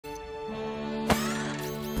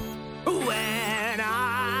When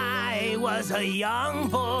I was a young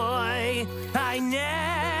boy, I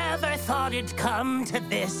never thought it'd come to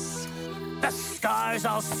this. The scars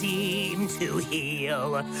all seem to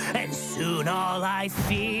heal, and soon all I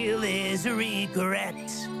feel is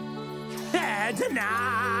regret. And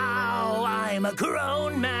now I'm a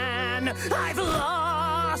grown man, I've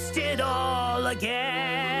lost it all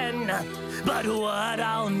again. But what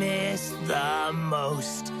I'll miss the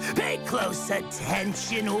most, pay close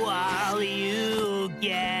attention while you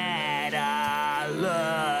get a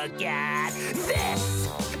look at this.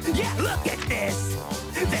 Yeah, look at this.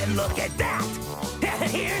 Then look at that.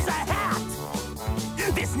 Here's a hat.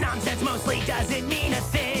 This nonsense mostly doesn't mean a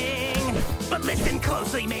thing. But listen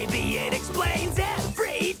closely, maybe it explains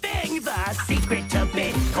everything. The secret to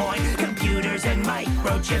Bitcoin, computers and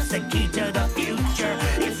microchips, the key to the future.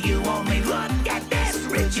 If you only look at this,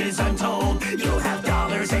 riches untold. You'll have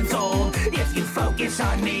dollars and gold if you focus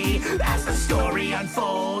on me as the story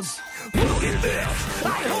unfolds. Look at this,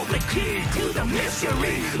 I hold the key to the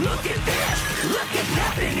mystery. Look at this, look at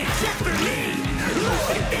nothing except for me. Look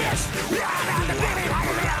at this,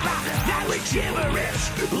 that was gibberish.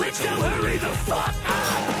 Let's go hurry the fuck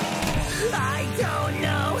up. I don't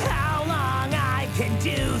know how long I can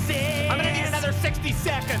do this. I'm gonna need another 60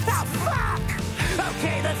 seconds. Oh, fuck!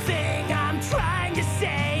 Okay, the thing I'm trying to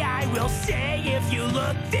say, I will say if you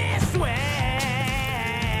look this way.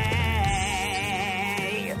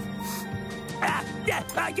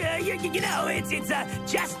 You know, it's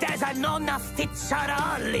just as a nonna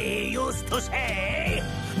Fizzarolli used to say,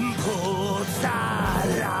 Puzza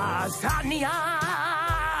lasagna,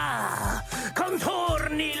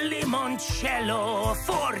 contorni limoncello,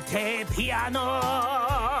 forte piano.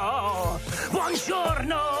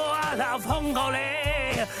 Buongiorno alla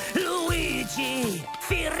vongole, Luigi,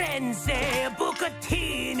 Firenze,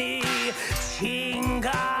 Bucatini,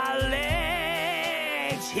 Cingale,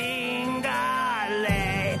 Cingale.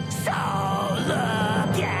 So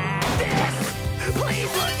look at this,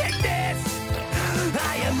 please look at this.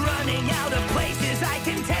 I am running out of places